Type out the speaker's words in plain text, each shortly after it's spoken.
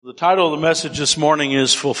The title of the message this morning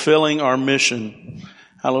is Fulfilling Our Mission.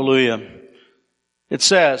 Hallelujah. It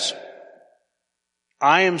says,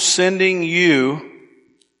 I am sending you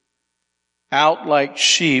out like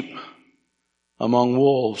sheep among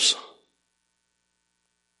wolves.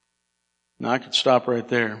 Now I could stop right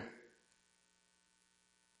there.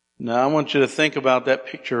 Now I want you to think about that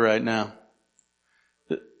picture right now.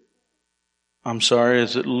 I'm sorry,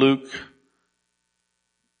 is it Luke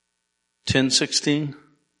 10:16?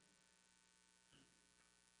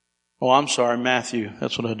 Oh, I'm sorry, Matthew.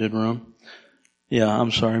 That's what I did wrong. Yeah, I'm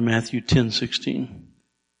sorry, Matthew 10:16.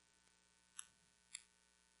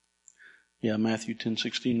 Yeah, Matthew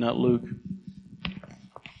 10:16, not Luke.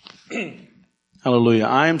 Hallelujah.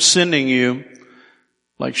 I am sending you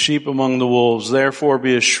like sheep among the wolves. Therefore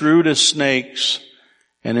be as shrewd as snakes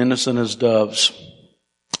and innocent as doves.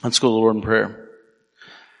 Let's go to the Lord in prayer.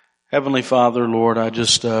 Heavenly Father, Lord, I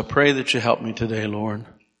just pray that you help me today, Lord.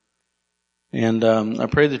 And I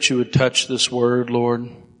pray that you would touch this word, Lord.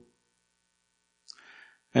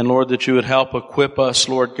 And Lord, that you would help equip us,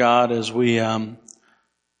 Lord God, as we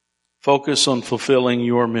focus on fulfilling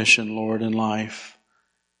your mission, Lord, in life.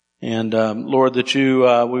 And Lord, that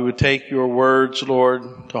we would take your words, Lord,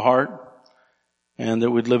 to heart, and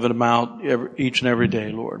that we'd live them out each and every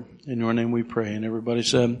day, Lord. In your name we pray. And everybody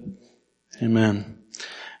said, amen.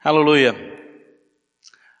 Hallelujah.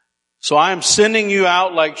 So I am sending you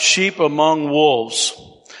out like sheep among wolves.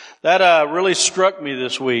 That really struck me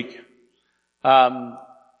this week.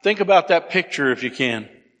 Think about that picture if you can.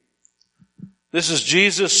 This is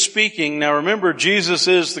Jesus speaking. Now remember, Jesus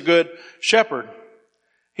is the good shepherd.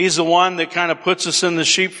 He's the one that kind of puts us in the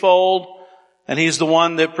sheepfold, and he's the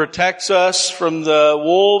one that protects us from the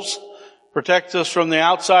wolves, protects us from the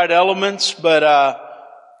outside elements. But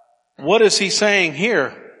what is he saying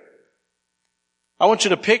here? I want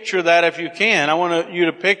you to picture that if you can. I want you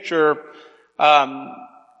to picture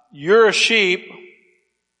you're a sheep,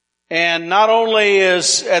 and not only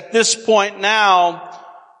is at this point now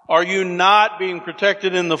are you not being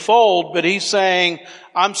protected in the fold, but he's saying,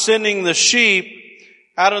 I'm sending the sheep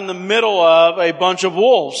out in the middle of a bunch of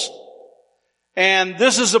wolves. And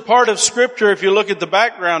this is a part of Scripture, if you look at the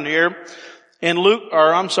background here, in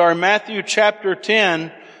Matthew chapter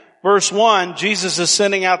 10, verse 1, Jesus is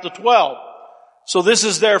sending out the 12. So this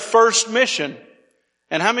is their first mission.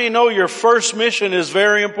 And how many know your first mission is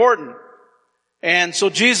very important? And so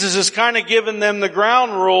Jesus is kind of giving them the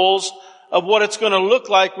ground rules of what it's going to look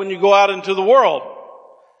like when you go out into the world.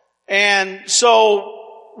 And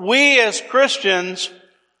so we as Christians,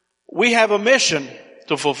 we have a mission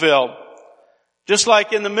to fulfill. Just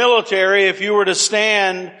like in the military, if you were to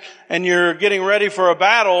stand and you're getting ready for a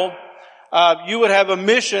battle, you would have a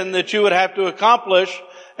mission that you would have to accomplish,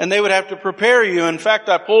 and they would have to prepare you. In fact,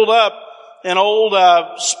 I pulled up an old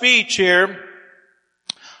speech here.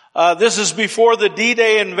 This is before the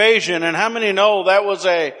D-Day invasion, and how many know that was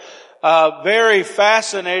a very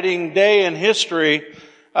fascinating day in history,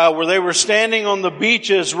 where they were standing on the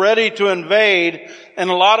beaches ready to invade, and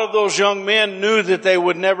a lot of those young men knew that they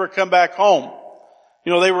would never come back home.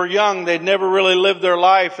 You know, they were young, they'd never really lived their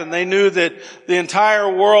life, and they knew that the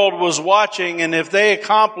entire world was watching, and if they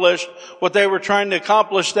accomplished what they were trying to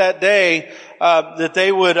accomplish that day, that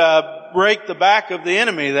they would break the back of the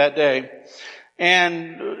enemy that day.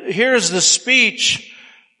 And here's the speech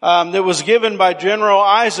that was given by General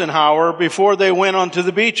Eisenhower before they went onto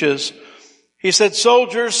the beaches. He said,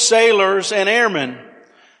 soldiers, sailors, and airmen,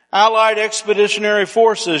 Allied expeditionary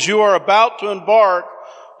forces, you are about to embark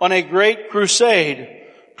on a great crusade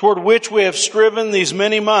toward which we have striven these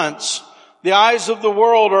many months. The eyes of the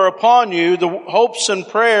world are upon you. The hopes and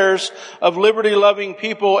prayers of liberty-loving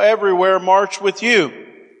people everywhere march with you.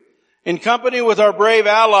 In company with our brave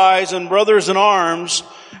allies and brothers in arms,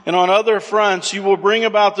 and on other fronts, you will bring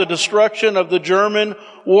about the destruction of the German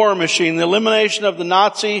war machine, the elimination of the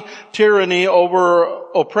Nazi tyranny over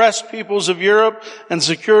oppressed peoples of Europe, and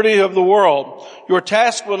security of the world. Your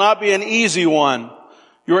task will not be an easy one.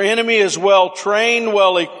 Your enemy is well trained,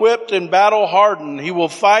 well equipped, and battle hardened. He will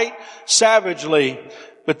fight savagely.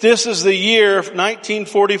 But this is the year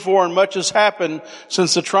 1944, and much has happened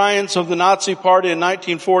since the triumphs of the Nazi Party in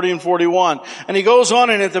 1940 and 41. And he goes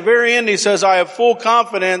on, and at the very end he says, I have full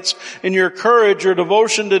confidence in your courage, your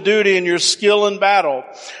devotion to duty, and your skill in battle.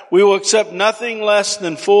 We will accept nothing less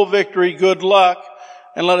than full victory. Good luck,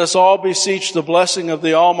 and let us all beseech the blessing of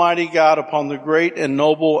the Almighty God upon the great and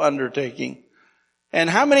noble undertaking. And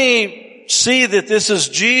how many see that this is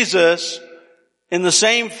Jesus in the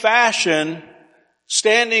same fashion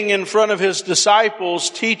standing in front of his disciples,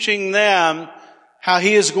 teaching them how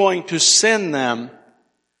he is going to send them?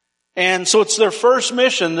 And so it's their first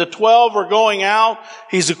mission. The 12 are going out.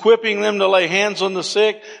 He's equipping them to lay hands on the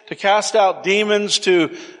sick, to cast out demons,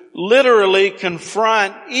 to literally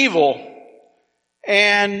confront evil.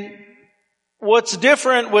 And what's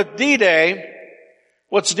different with D-Day,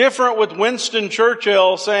 what's different with Winston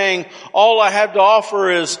Churchill saying, all I have to offer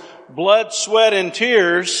is blood, sweat, and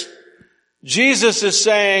tears, Jesus is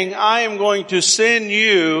saying, I am going to send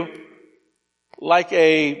you like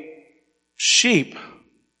a sheep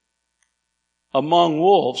among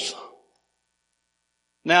wolves.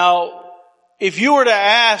 Now, if you were to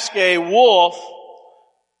ask a wolf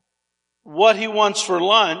what he wants for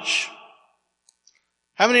lunch,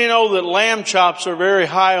 how many know that lamb chops are very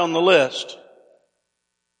high on the list?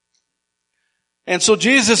 And so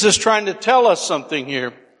Jesus is trying to tell us something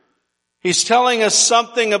here. He's telling us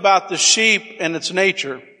something about the sheep and its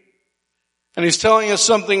nature. And he's telling us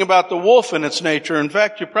something about the wolf and its nature. In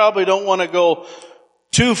fact, you probably don't want to go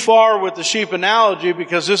too far with the sheep analogy,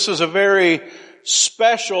 because this is a very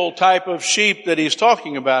special type of sheep that he's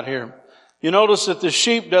talking about here. You notice that the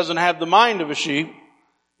sheep doesn't have the mind of a sheep,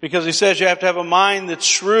 because he says you have to have a mind that's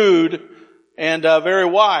shrewd and very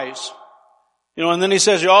wise. And then he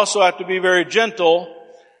says you also have to be very gentle.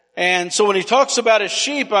 And so when he talks about a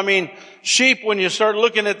sheep, sheep, when you start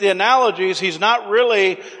looking at the analogies, he's not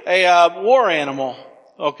really a war animal,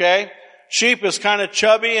 okay? Sheep is kind of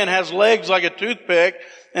chubby and has legs like a toothpick,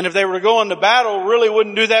 and if they were to go into battle, really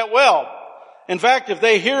wouldn't do that well. In fact, if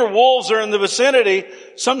they hear wolves are in the vicinity,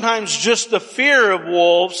 sometimes just the fear of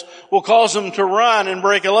wolves will cause them to run and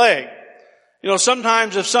break a leg.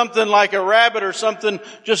 Sometimes if something like a rabbit or something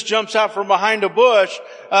just jumps out from behind a bush,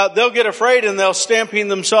 they'll get afraid and they'll stampede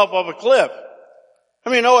themselves off a cliff.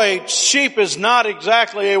 A sheep is not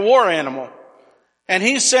exactly a war animal. And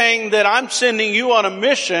he's saying that I'm sending you on a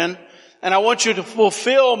mission, and I want you to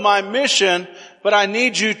fulfill my mission, but I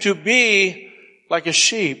need you to be like a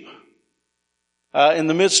sheep in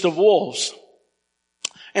the midst of wolves.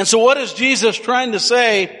 And so what is Jesus trying to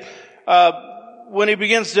say when he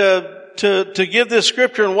begins to give this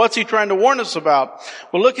scripture, and what's he trying to warn us about?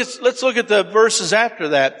 Well, let's look at the verses after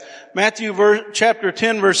that. Matthew chapter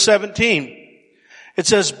 10, verse 17. It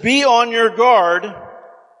says, be on your guard.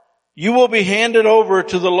 You will be handed over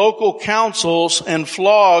to the local councils and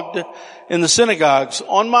flogged in the synagogues.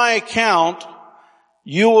 On my account,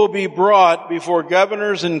 you will be brought before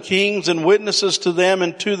governors and kings and witnesses to them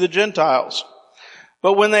and to the Gentiles.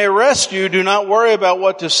 But when they arrest you, do not worry about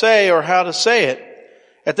what to say or how to say it.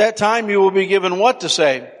 At that time you will be given what to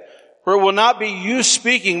say. For it will not be you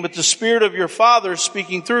speaking, but the Spirit of your Father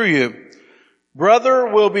speaking through you. Brother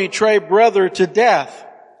will betray brother to death.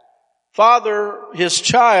 Father his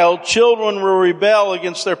child. Children will rebel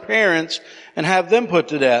against their parents and have them put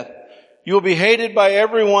to death. You will be hated by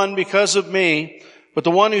everyone because of me, but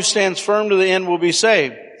the one who stands firm to the end will be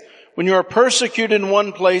saved. When you are persecuted in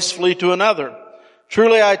one place, flee to another.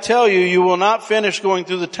 Truly I tell you, you will not finish going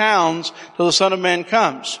through the towns till the Son of Man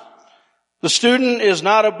comes. The student is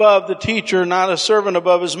not above the teacher, not a servant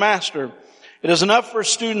above his master. It is enough for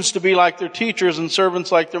students to be like their teachers and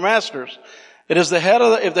servants like their masters. It is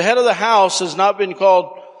if the head of the house has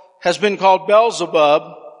been called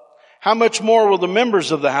Beelzebub, how much more will the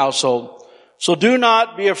members of the household? So do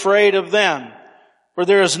not be afraid of them. For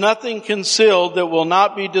there is nothing concealed that will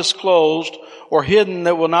not be disclosed, or hidden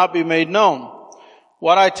that will not be made known.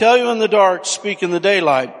 What I tell you in the dark, speak in the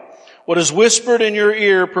daylight. What is whispered in your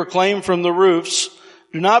ear, proclaim from the roofs.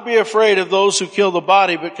 Do not be afraid of those who kill the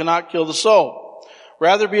body but cannot kill the soul.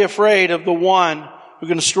 Rather be afraid of the one who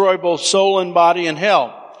can destroy both soul and body in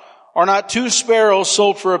hell. Are not 2 sparrows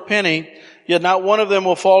sold for a penny, yet not one of them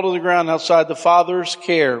will fall to the ground outside the Father's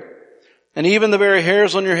care. And even the very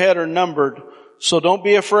hairs on your head are numbered. So don't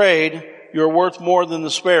be afraid. You're worth more than the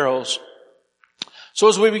sparrows. So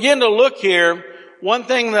as we begin to look here, one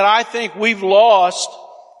thing that I think we've lost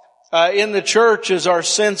in the church is our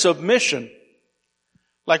sense of mission.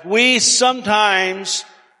 Like, we sometimes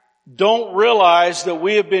don't realize that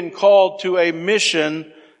we have been called to a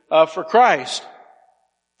mission for Christ.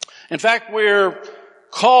 In fact, we're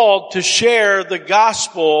called to share the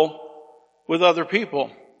gospel with other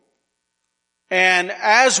people. And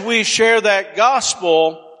as we share that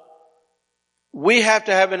gospel, we have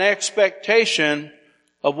to have an expectation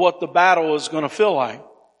of what the battle is going to feel like.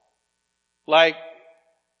 Like,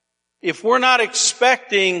 if we're not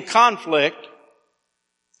expecting conflict,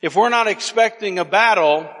 if we're not expecting a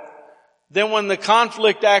battle, then when the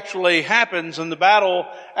conflict actually happens and the battle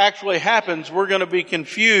actually happens, we're going to be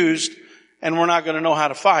confused and we're not going to know how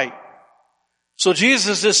to fight. So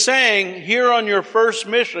Jesus is saying, here on your first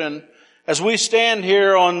mission, As we stand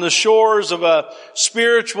here on the shores of a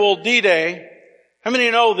spiritual D-Day, how many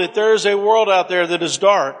know that there is a world out there that is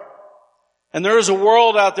dark? And there is a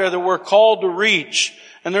world out there that we're called to reach.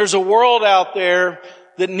 And there's a world out there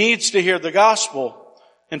that needs to hear the gospel.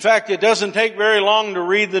 In fact, it doesn't take very long to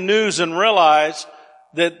read the news and realize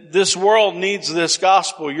that this world needs this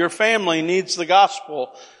gospel. Your family needs the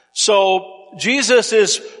gospel. So Jesus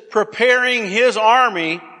is preparing His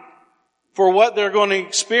army for what they're going to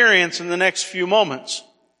experience in the next few moments.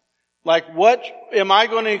 Like, what am I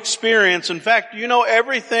going to experience? In fact, you know,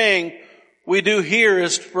 everything we do here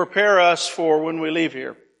is to prepare us for when we leave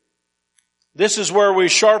here. This is where we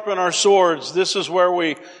sharpen our swords. This is where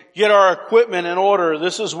we get our equipment in order.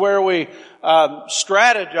 This is where we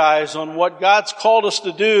strategize on what God's called us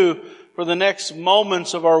to do for the next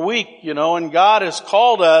moments of our week, you know, and God has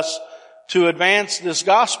called us to advance this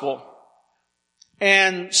gospel.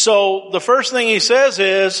 And so the first thing He says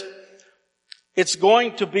is, it's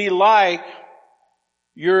going to be like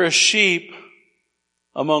you're a sheep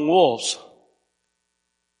among wolves.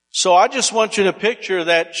 So I just want you to picture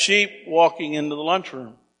that sheep walking into the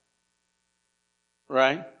lunchroom.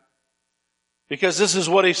 Right? Because this is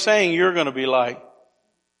what He's saying you're going to be like.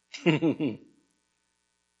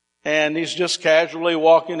 And He's just casually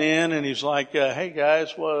walking in and He's like, hey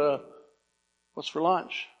guys, what's for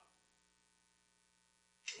lunch?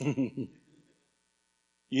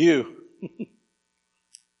 You.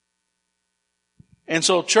 And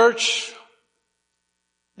so church,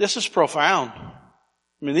 this is profound. I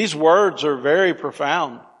mean, these words are very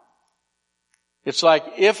profound. It's like,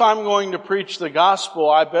 if I'm going to preach the gospel,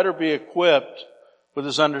 I better be equipped with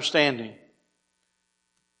this understanding.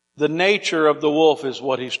 The nature of the wolf is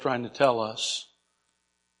what He's trying to tell us.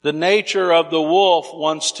 The nature of the wolf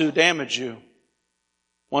wants to damage you,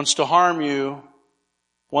 wants to harm you,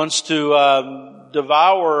 wants to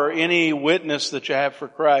devour any witness that you have for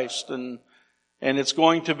Christ. And it's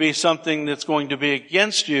going to be something that's going to be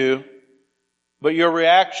against you. But your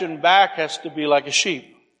reaction back has to be like a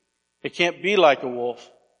sheep. It can't be like a wolf.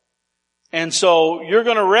 And so you're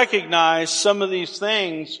going to recognize some of these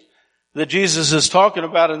things that Jesus is talking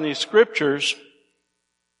about in these scriptures.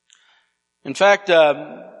 In fact,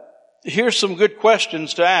 here's some good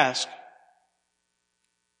questions to ask.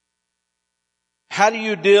 How do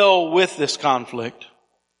you deal with this conflict?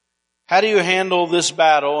 How do you handle this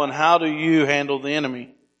battle, and how do you handle the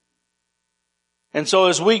enemy? And so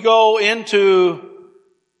as we go into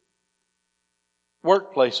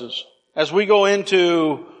workplaces, as we go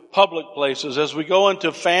into public places, as we go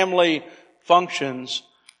into family functions,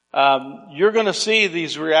 you're going to see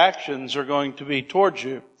these reactions are going to be towards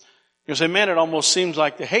you. You'll say, man, it almost seems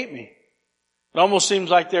like they hate me. It almost seems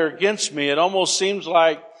like they're against me. It almost seems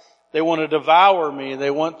like they want to devour me.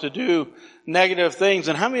 They want to do negative things.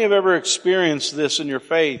 And how many have ever experienced this in your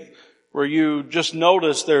faith, where you just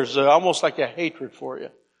notice there's almost like a hatred for you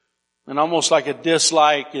and almost like a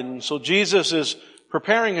dislike? And so Jesus is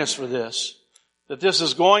preparing us for this, that this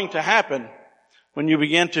is going to happen when you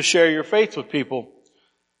begin to share your faith with people.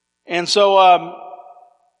 And so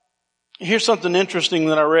here's something interesting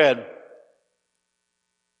that I read.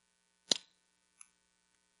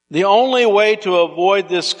 The only way to avoid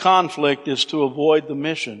this conflict is to avoid the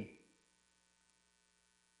mission.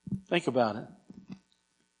 Think about it.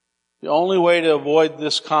 The only way to avoid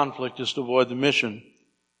this conflict is to avoid the mission.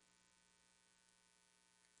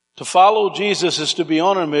 To follow Jesus is to be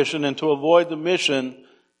on a mission, and to avoid the mission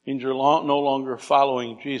means you're no longer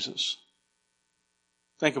following Jesus.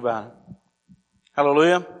 Think about it.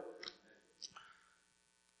 Hallelujah.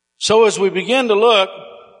 So as we begin to look,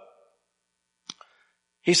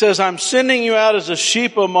 He says, I'm sending you out as a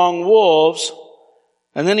sheep among wolves.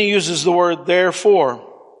 And then He uses the word therefore.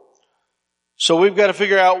 So we've got to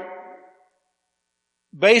figure out,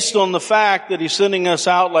 based on the fact that He's sending us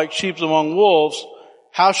out like sheep among wolves,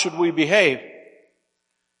 how should we behave?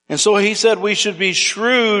 And so He said we should be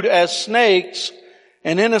shrewd as snakes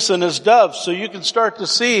and innocent as doves. So you can start to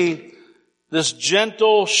see this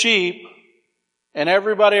gentle sheep, and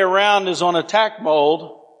everybody around is on attack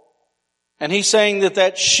mode. And He's saying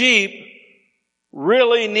that sheep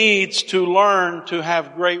really needs to learn to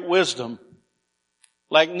have great wisdom.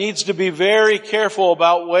 Like, needs to be very careful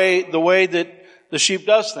about the way that the sheep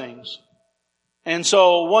does things. And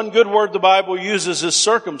so one good word the Bible uses is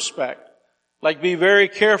circumspect. Like, be very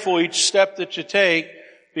careful each step that you take,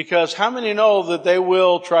 because how many know that they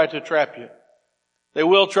will try to trap you? They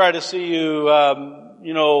will try to see you,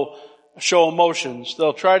 show emotions.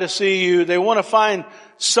 They'll try to see you. They want to find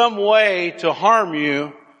some way to harm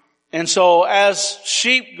you. And so as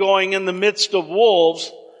sheep going in the midst of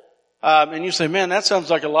wolves, And you say, man, that sounds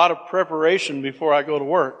like a lot of preparation before I go to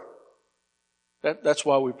work. That's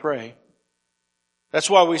why we pray. That's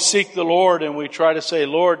why we seek the Lord and we try to say,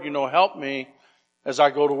 Lord, help me as I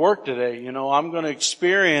go to work today. I'm going to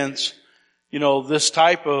experience, this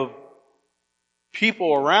type of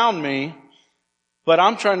people around me, but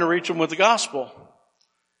I'm trying to reach them with the gospel.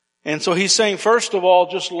 And so he's saying, first of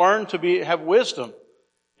all, just learn to have wisdom.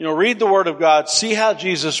 Read the Word of God. See how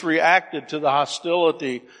Jesus reacted to the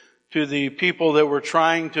hostility to the people that were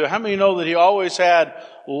trying to. How many know that he always had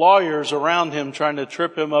lawyers around him trying to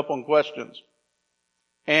trip him up on questions?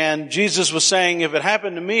 And Jesus was saying, if it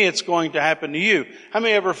happened to me, it's going to happen to you. How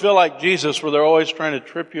many ever feel like Jesus where they're always trying to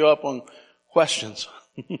trip you up on questions?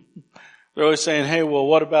 They're always saying, hey, well,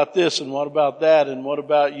 what about this? And what about that? And what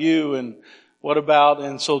about you? And what about?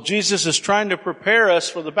 And so Jesus is trying to prepare us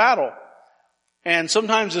for the battle. And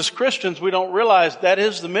sometimes as Christians, we don't realize that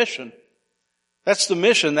is the mission. That's the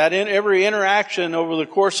mission, that in every interaction over the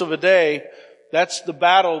course of a day, that's the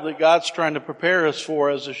battle that God's trying to prepare us for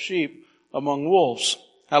as a sheep among wolves.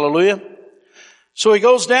 Hallelujah. So he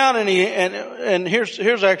goes down and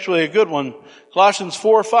here's actually a good one. Colossians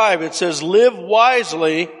 4:5, it says, live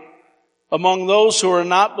wisely among those who are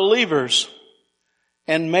not believers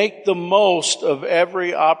and make the most of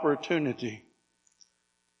every opportunity.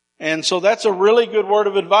 And so that's a really good word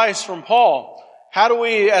of advice from Paul. How do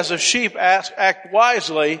we, as a sheep, act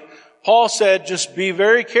wisely? Paul said, just be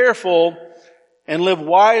very careful and live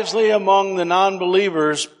wisely among the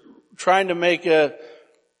non-believers, trying to make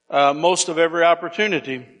most of every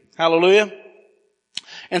opportunity. Hallelujah.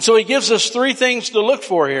 And so he gives us three things to look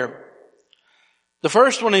for here. The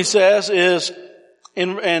first one he says is,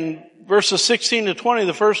 in verses 16 to 20,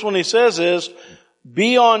 the first one he says is,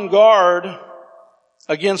 be on guard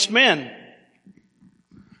against men.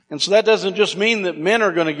 And so that doesn't just mean that men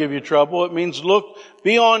are going to give you trouble. It means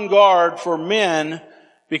be on guard for men,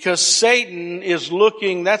 because Satan is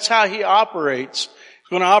looking, that's how he operates. He's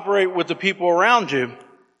going to operate with the people around you.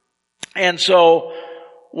 And so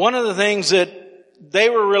one of the things that they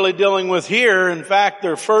were really dealing with here, in fact,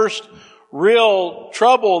 their first real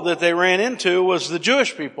trouble that they ran into was the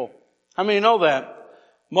Jewish people. How many know that?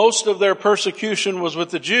 Most of their persecution was with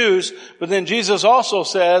the Jews, but then Jesus also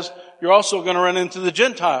says, you're also going to run into the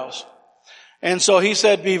Gentiles. And so he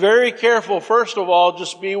said, be very careful. First of all,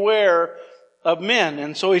 just beware of men.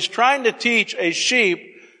 And so he's trying to teach a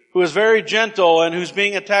sheep who is very gentle and who's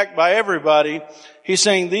being attacked by everybody. He's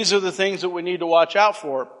saying these are the things that we need to watch out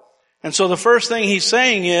for. And so the first thing he's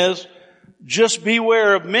saying is, just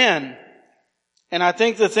beware of men. And I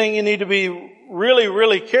think the thing you need to be really,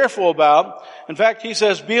 really careful about, in fact, he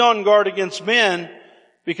says, be on guard against men,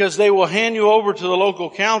 because they will hand you over to the local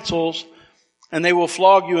councils and they will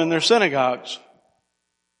flog you in their synagogues.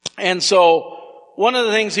 And so one of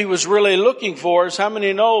the things he was really looking for is, how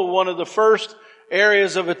many know one of the first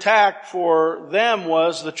areas of attack for them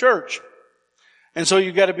was the church? And so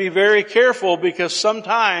you've got to be very careful, because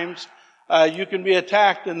sometimes you can be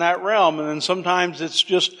attacked in that realm, and then sometimes it's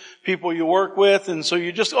just people you work with, and so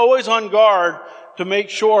you're just always on guard to make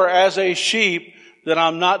sure as a sheep that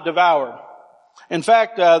I'm not devoured. In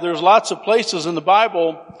fact, there's lots of places in the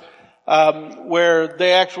Bible where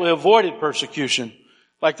they actually avoided persecution.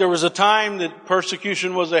 Like there was a time that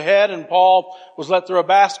persecution was ahead and Paul was let through a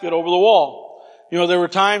basket over the wall. There were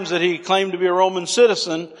times that he claimed to be a Roman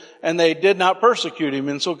citizen and they did not persecute him.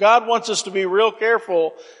 And so God wants us to be real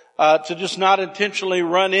careful to just not intentionally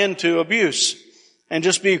run into abuse, and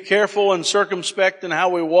just be careful and circumspect in how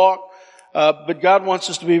we walk. But God wants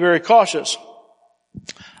us to be very cautious.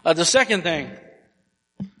 The second thing,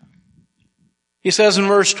 he says in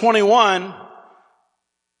verse 21,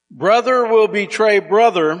 brother will betray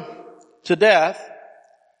brother to death,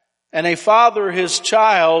 and a father his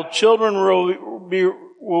child. Children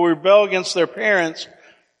will rebel against their parents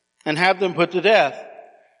and have them put to death.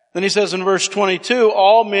 Then he says in verse 22,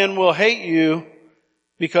 all men will hate you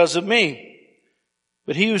because of me,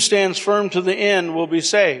 but he who stands firm to the end will be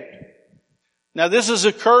saved. Now this is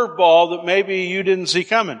a curveball that maybe you didn't see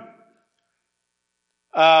coming.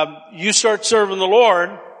 You start serving the Lord,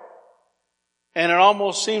 and it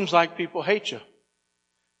almost seems like people hate you.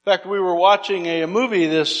 In fact, we were watching a movie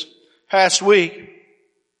this past week.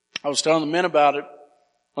 I was telling the men about it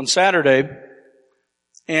on Saturday,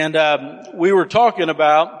 and we were talking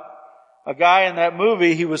about a guy in that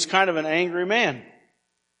movie. He was kind of an angry man.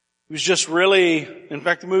 He was just really, in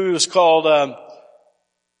fact, the movie was called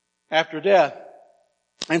After Death.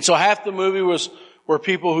 And so half the movie were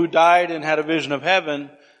people who died and had a vision of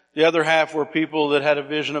heaven. The other half were people that had a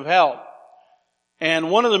vision of hell.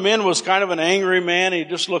 And one of the men was kind of an angry man. He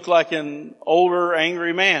just looked like an older,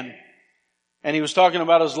 angry man. And he was talking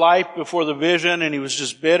about his life before the vision, and he was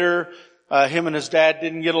just bitter. Him and his dad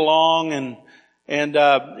didn't get along, and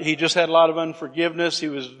he just had a lot of unforgiveness. He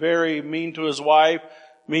was very mean to his wife,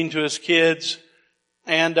 mean to his kids.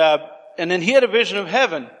 And then he had a vision of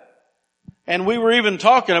heaven. And we were even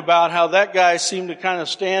talking about how that guy seemed to kind of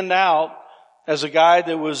stand out as a guy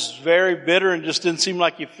that was very bitter and just didn't seem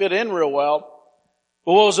like he fit in real well.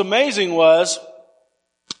 But what was amazing was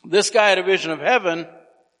this guy had a vision of heaven,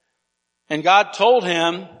 and God told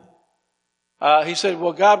him, he said,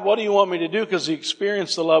 well, God, what do you want me to do? Because he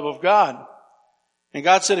experienced the love of God. And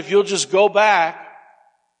God said, if you'll just go back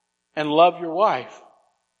and love your wife.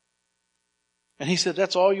 And he said,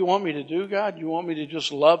 that's all you want me to do, God? You want me to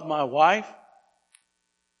just love my wife?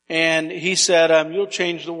 And he said, you'll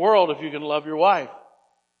change the world if you can love your wife.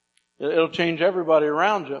 It'll change everybody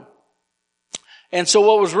around you. And so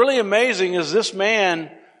what was really amazing is this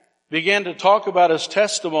man began to talk about his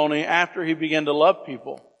testimony after he began to love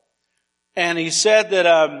people. And he said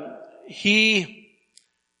that he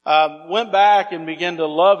went back and began to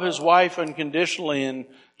love his wife unconditionally and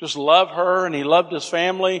just love her, and he loved his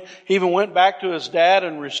family. He even went back to his dad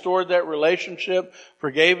and restored that relationship,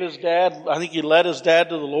 forgave his dad. I think he led his dad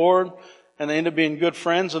to the Lord, and they ended up being good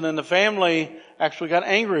friends. And then the family actually got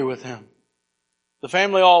angry with him. The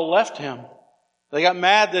family all left him. They got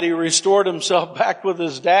mad that he restored himself back with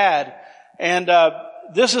his dad. And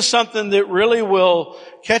this is something that really will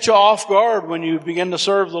catch you off guard when you begin to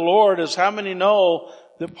serve the Lord, is how many know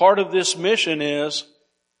that part of this mission is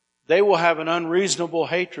they will have an unreasonable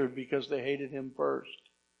hatred because they hated him first.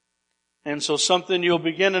 And so something you'll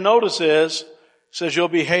begin to notice is, it says you'll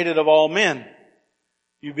be hated of all men.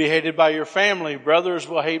 You'll be hated by your family. Brothers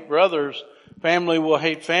will hate brothers. Family will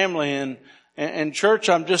hate family. And church,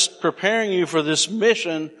 I'm just preparing you for this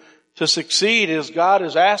mission to succeed, as God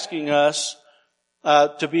is asking us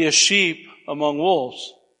to be a sheep among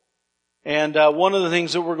wolves. And one of the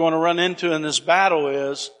things that we're going to run into in this battle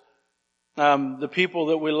is the people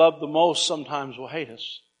that we love the most sometimes will hate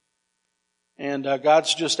us. And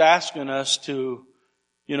God's just asking us to,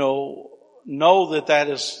 know that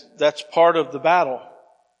that's part of the battle,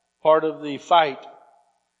 part of the fight.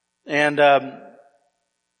 And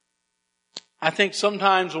I think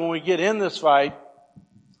sometimes when we get in this fight,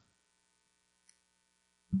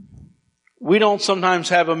 we don't sometimes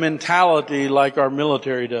have a mentality like our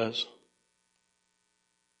military does.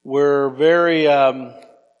 We're very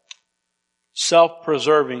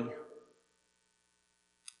self-preserving.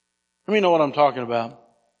 Let me know what I'm talking about.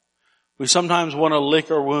 We sometimes want to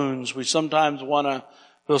lick our wounds. We sometimes want to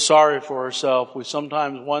feel sorry for ourselves. We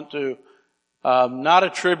sometimes want to not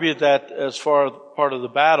attribute that as far part of the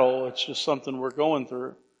battle. It's just something we're going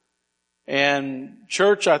through. And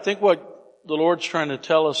church, I think what the Lord's trying to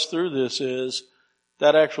tell us through this is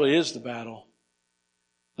that actually is the battle.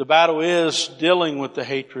 The battle is dealing with the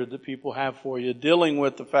hatred that people have for you, dealing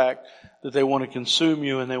with the fact that they want to consume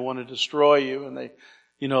you and they want to destroy you, and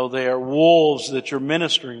they are wolves that you're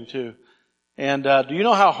ministering to. And do you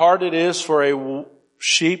know how hard it is for a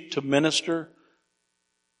sheep to minister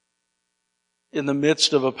in the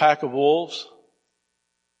midst of a pack of wolves?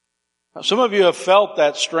 Now, some of you have felt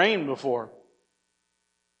that strain before.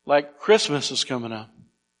 Like Christmas is coming up.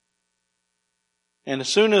 And as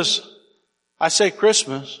soon as I say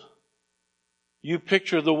Christmas, you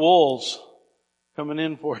picture the wolves coming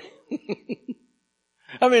in for you.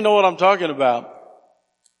 I mean, know what I'm talking about.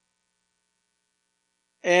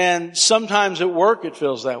 And sometimes at work it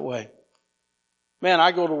feels that way. Man,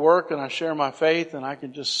 I go to work and I share my faith and I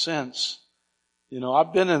can just sense,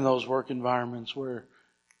 I've been in those work environments where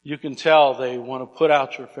you can tell they want to put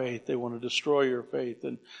out your faith. They want to destroy your faith.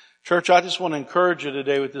 And church, I just want to encourage you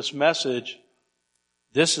today with this message.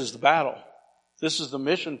 This is the battle. This is the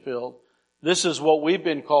mission field. This is what we've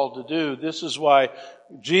been called to do. This is why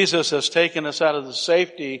Jesus has taken us out of the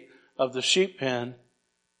safety of the sheep pen.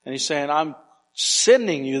 And he's saying, I'm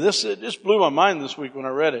sending you. It just blew my mind this week when I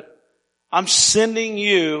read it. I'm sending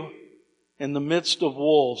you in the midst of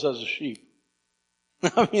wolves as a sheep.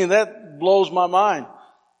 I mean, that blows my mind.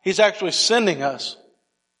 He's actually sending us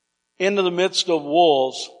into the midst of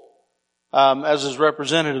wolves as his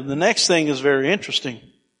representative. The next thing is very interesting.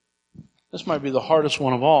 This might be the hardest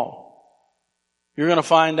one of all. You're going to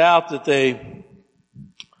find out that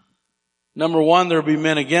number one, there'll be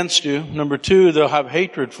men against you. Number two, they'll have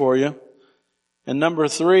hatred for you. And number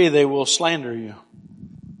three, they will slander you.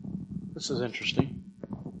 This is interesting.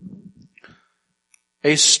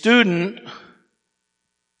 A student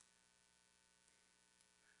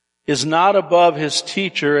is not above his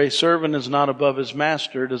teacher. A servant is not above his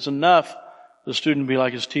master. It is enough the student be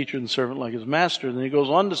like his teacher and the servant like his master. And then he goes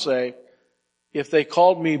on to say, if they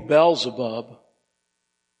called me Beelzebub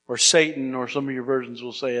or Satan, or some of your versions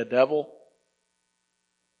will say a devil,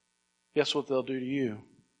 guess what they'll do to you?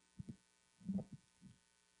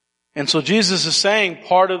 And so Jesus is saying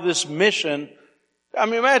part of this mission, I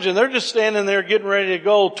mean, imagine they're just standing there getting ready to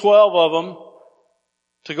go, 12 of them,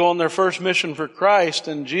 to go on their first mission for Christ,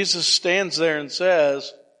 and Jesus stands there and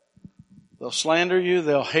says, they'll slander you,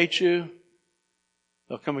 they'll hate you,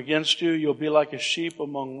 they'll come against you, you'll be like a sheep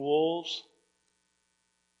among wolves.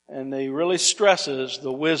 And he really stresses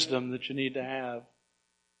the wisdom that you need to have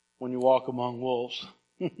when you walk among wolves.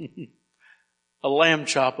 A lamb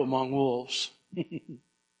chop among wolves.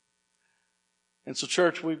 And so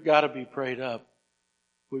church, we've got to be prayed up.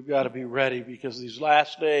 We've got to be ready, because these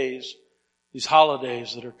last days, these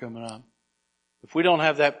holidays that are coming up, if we don't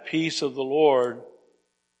have that peace of the Lord,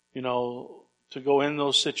 to go in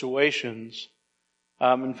those situations.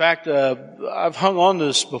 In fact, I've hung on to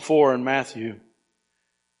this before in Matthew.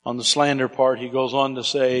 On the slander part, he goes on to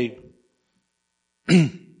say,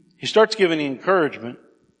 he starts giving encouragement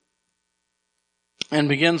and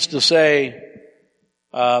begins to say,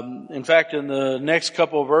 in fact, in the next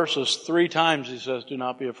couple of verses, 3 times he says, do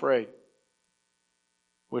not be afraid.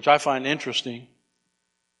 Which I find interesting,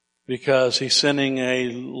 because he's sending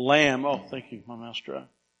a lamb. Oh, thank you. My mouth's dry.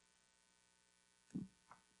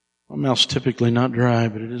 My mouth's typically not dry,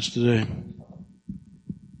 but it is today.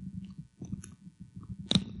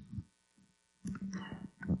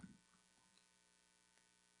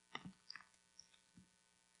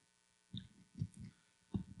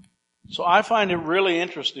 So I find it really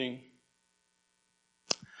interesting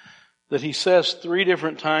that he says 3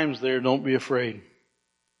 different times there, don't be afraid.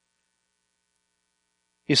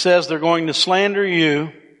 He says they're going to slander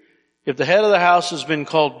you. If the head of the house has been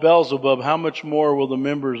called Beelzebub, how much more will the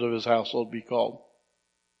members of his household be called?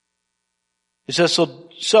 He says,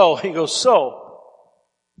 he goes,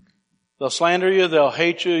 they'll slander you, they'll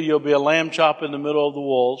hate you, you'll be a lamb chop in the middle of the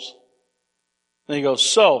wolves. Then he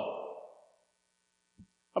goes,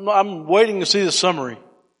 I'm waiting to see the summary.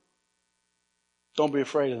 Don't be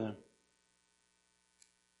afraid of them.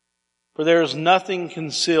 For there is nothing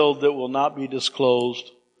concealed that will not be disclosed,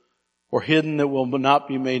 or hidden that will not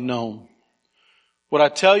be made known. What I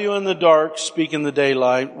tell you in the dark, speak in the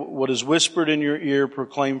daylight. What is whispered in your ear,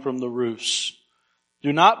 proclaim from the roofs.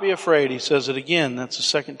 Do not be afraid. He says it again. That's the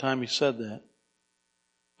second time he said that.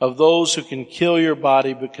 Of those who can kill your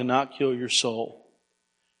body but cannot kill your soul.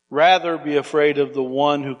 Rather be afraid of the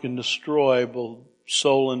one who can destroy both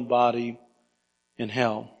soul and body in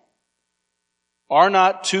hell. Are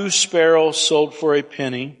not 2 sparrows sold for a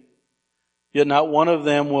penny? Yet not one of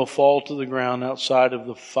them will fall to the ground outside of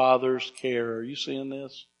the Father's care. Are you seeing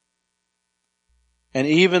this? And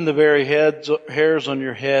even the very hairs on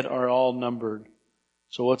your head are all numbered.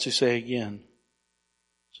 So what's he say again?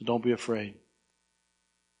 So don't be afraid.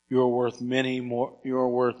 You are worth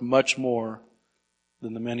much more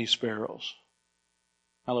than the many sparrows.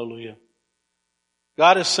 Hallelujah.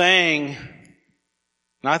 God is saying,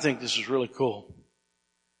 and I think this is really cool.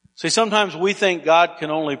 See, sometimes we think God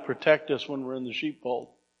can only protect us when we're in the sheepfold.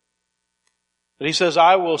 But he says,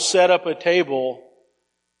 I will set up a table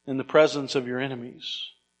in the presence of your enemies.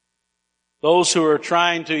 Those who are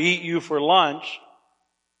trying to eat you for lunch,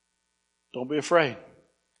 don't be afraid.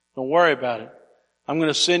 Don't worry about it. I'm going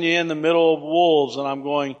to send you in the middle of wolves, and I'm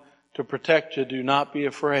going to protect you. Do not be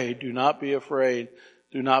afraid. Do not be afraid.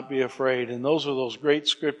 Do not be afraid. And those are those great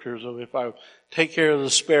scriptures of, if I take care of the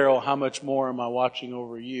sparrow, how much more am I watching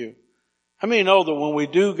over you? How many know that when we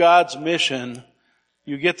do God's mission,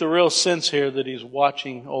 you get the real sense here that He's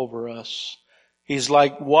watching over us? He's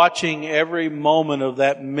like watching every moment of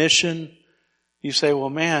that mission. You say, well,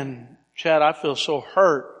 man, Chad, I feel so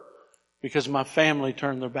hurt because my family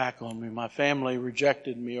turned their back on me. My family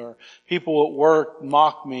rejected me, or people at work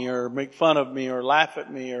mock me or make fun of me or laugh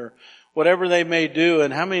at me or whatever they may do.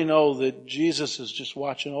 And how many know that Jesus is just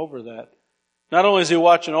watching over that? Not only is He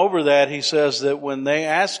watching over that, He says that when they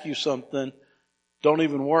ask you something, don't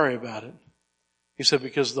even worry about it. He said,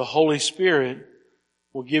 because the Holy Spirit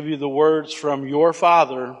will give you the words from your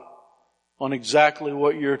Father on exactly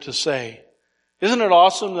what you're to say. Isn't it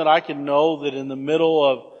awesome that I can know that in the middle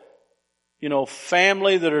of,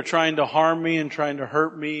 family that are trying to harm me and trying to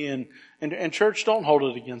hurt me, and church, don't hold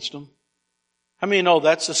it against them. How many know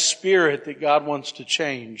that's a spirit that God wants to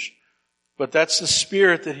change? But that's the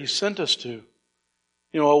spirit that He sent us to.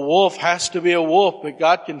 A wolf has to be a wolf, but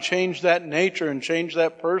God can change that nature and change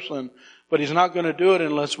that person. But He's not going to do it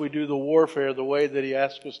unless we do the warfare the way that He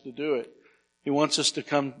asks us to do it. He wants us to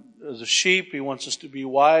come as a sheep. He wants us to be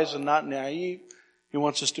wise and not naive. He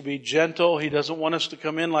wants us to be gentle. He doesn't want us to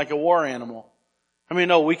come in like a war animal. I mean,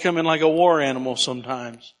 no, we come in like a war animal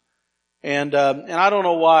sometimes. And I don't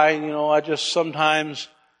know why, I just sometimes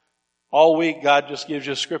all week God just gives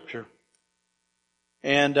you scripture.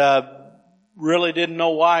 And, really didn't know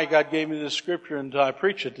why God gave me this scripture until I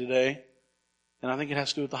preach it today. And I think it has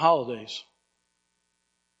to do with the holidays.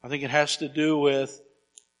 I think it has to do with,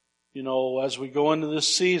 as we go into this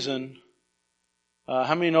season,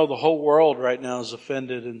 how many know the whole world right now is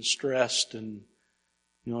offended and stressed and,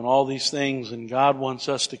 and all these things, and God wants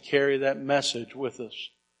us to carry that message with us.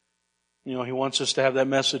 He wants us to have that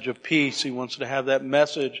message of peace. He wants to have that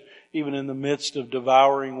message even in the midst of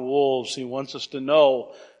devouring wolves. He wants us to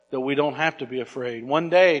know that we don't have to be afraid. One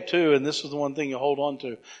day, too, and this is the one thing you hold on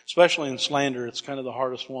to, especially in slander, it's kind of the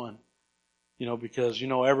hardest one. Because,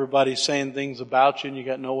 everybody's saying things about you and you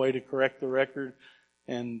got no way to correct the record,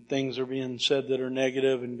 and things are being said that are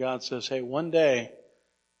negative, and God says, hey, one day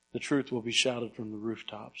the truth will be shouted from the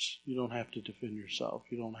rooftops. You don't have to defend yourself.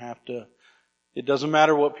 You don't have to. It doesn't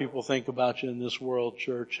matter what people think about you in this world,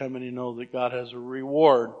 church. How many know that God has a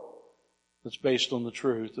reward that's based on the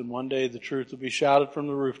truth? And one day the truth will be shouted from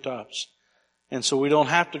the rooftops. And so we don't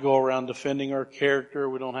have to go around defending our character.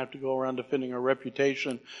 We don't have to go around defending our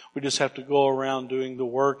reputation. We just have to go around doing the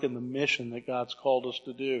work and the mission that God's called us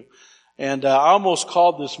to do. And I almost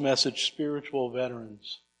called this message Spiritual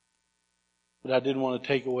Veterans. But I didn't want to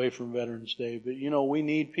take away from Veterans Day. But we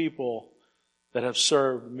need people that have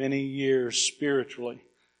served many years spiritually.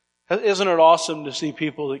 Isn't it awesome to see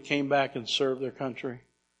people that came back and served their country?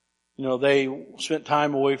 They spent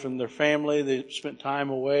time away from their family. They spent time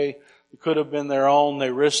away. It could have been their own.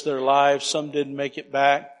 They risked their lives. Some didn't make it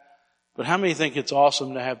back. But how many think it's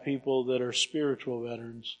awesome to have people that are spiritual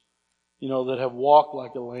veterans? That have walked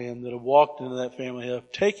like a lamb, that have walked into that family, that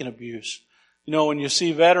have taken abuse. When you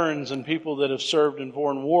see veterans and people that have served in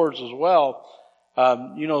foreign wars as well,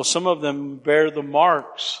 some of them bear the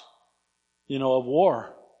marks, of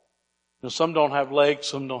war. Some don't have legs,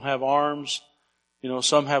 some don't have arms.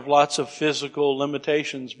 Some have lots of physical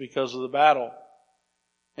limitations because of the battle.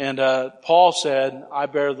 And Paul said, I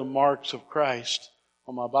bear the marks of Christ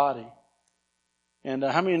on my body. And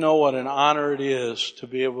how many know what an honor it is to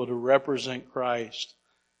be able to represent Christ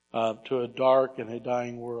to a dark and a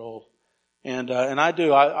dying world? And I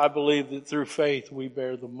do. I believe that through faith we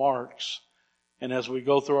bear the marks. And as we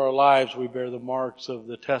go through our lives, we bear the marks of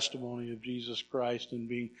the testimony of Jesus Christ and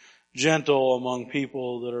being gentle among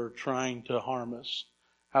people that are trying to harm us.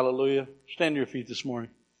 Hallelujah. Stand to your feet this morning.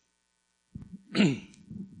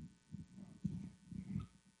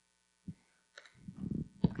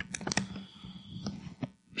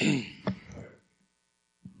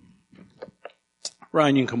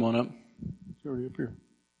 Ryan, you can come on up. He's already up here.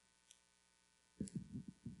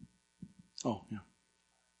 Oh, yeah.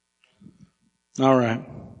 All right.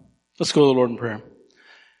 Let's go to the Lord in prayer.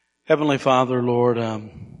 Heavenly Father, Lord,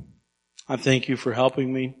 I thank you for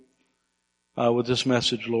helping me with this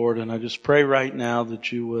message, Lord, and I just pray right now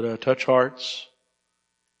that you would touch hearts.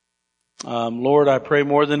 Lord, I pray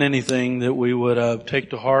more than anything that we would take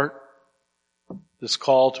to heart this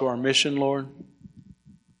call to our mission, Lord.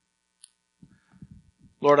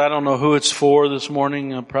 Lord, I don't know who it's for this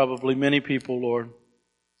morning, probably many people, Lord.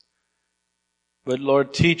 But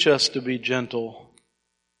Lord, teach us to be gentle.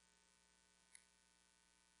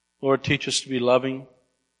 Lord, teach us to be loving.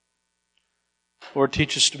 Lord,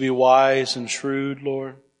 teach us to be wise and shrewd,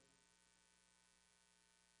 Lord.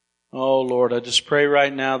 Oh, Lord, I just pray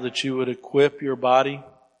right now that you would equip your body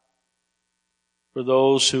for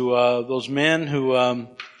those men who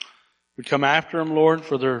would come after them, Lord,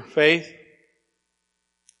 for their faith.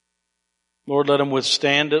 Lord, let them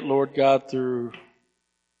withstand it, Lord God, through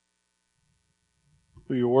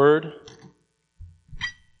your word.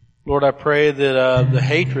 Lord, I pray that the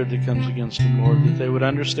hatred that comes against them, Lord, that they would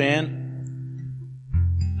understand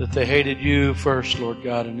that they hated you first, Lord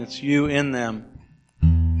God, and it's you in them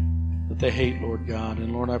that they hate, Lord God.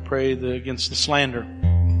 And Lord, I pray that against the slander.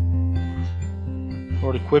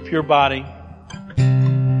 Lord, equip your body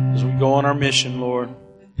as we go on our mission, Lord,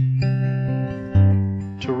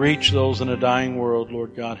 to reach those in a dying world,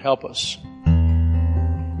 Lord God. Help us.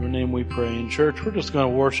 In your name we pray. In church, we're just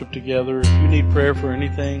going to worship together. If you need prayer for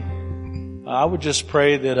anything, I would just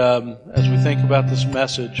pray that as we think about this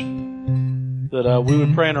message, that we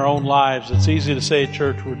would pray in our own lives. It's easy to say at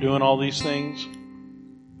church we're doing all these things,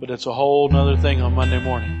 but it's a whole other thing on Monday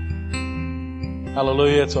morning.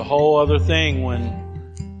 Hallelujah. It's a whole other thing when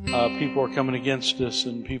people are coming against us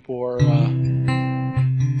and people are,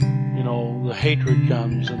 the hatred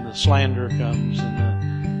comes and the slander comes and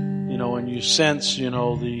and you sense, you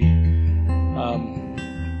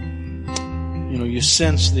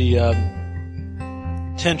sense the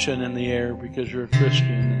tension in the air because you're a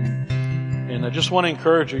Christian. And I just want to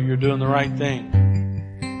encourage you, you're doing the right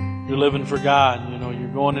thing. You're living for God. You know,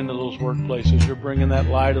 you're going into those workplaces. You're bringing that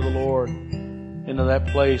light of the Lord into that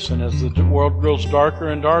place. And as the world grows darker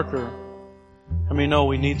and darker, I mean, no,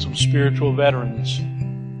 we need some spiritual veterans.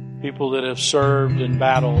 People that have served in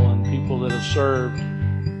battle and people that have served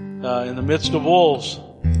in the midst of wolves.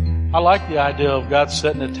 I like the idea of God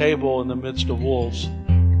setting a table in the midst of wolves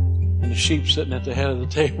and the sheep sitting at the head of the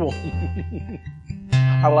table.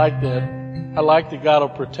 I like that. I like that God will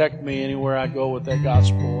protect me anywhere I go with that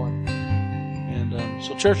gospel. And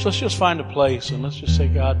so church, let's just find a place and let's just say,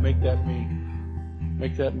 God, make that me.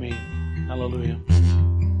 Make that me. Hallelujah.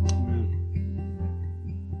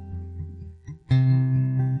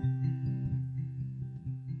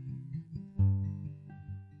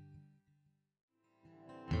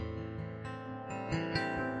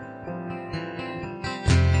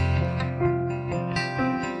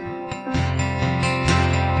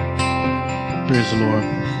 Praise the Lord.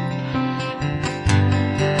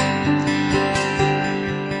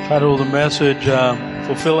 Title of the message,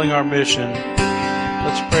 Fulfilling Our Mission.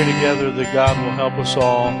 Let's pray together that God will help us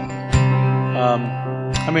all.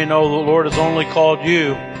 I mean, know the Lord has only called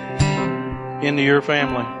you into your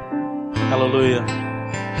family. Hallelujah.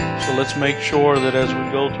 So let's make sure that as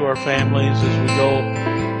we go to our families, as we go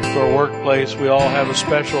to our workplace, we all have a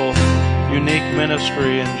special, unique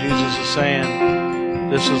ministry. And Jesus is saying,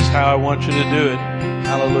 this is how I want you to do it.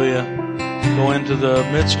 Hallelujah. Go into the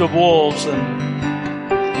midst of wolves and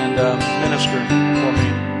minister for me.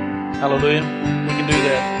 Hallelujah. We can do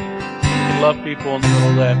that. We can love people in the middle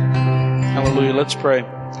of that. Hallelujah. Let's pray.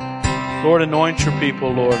 Lord, anoint your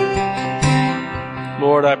people, Lord.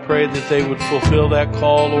 Lord, I pray that they would fulfill that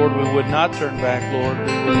call, Lord. We would not turn back, Lord. We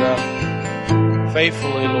would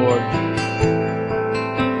faithfully, Lord,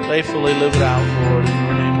 faithfully live it out, Lord. In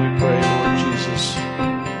your name we pray, Lord Jesus.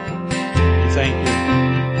 Thank you.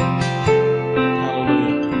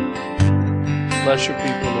 Hallelujah. Bless your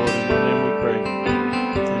people, Lord, in your name.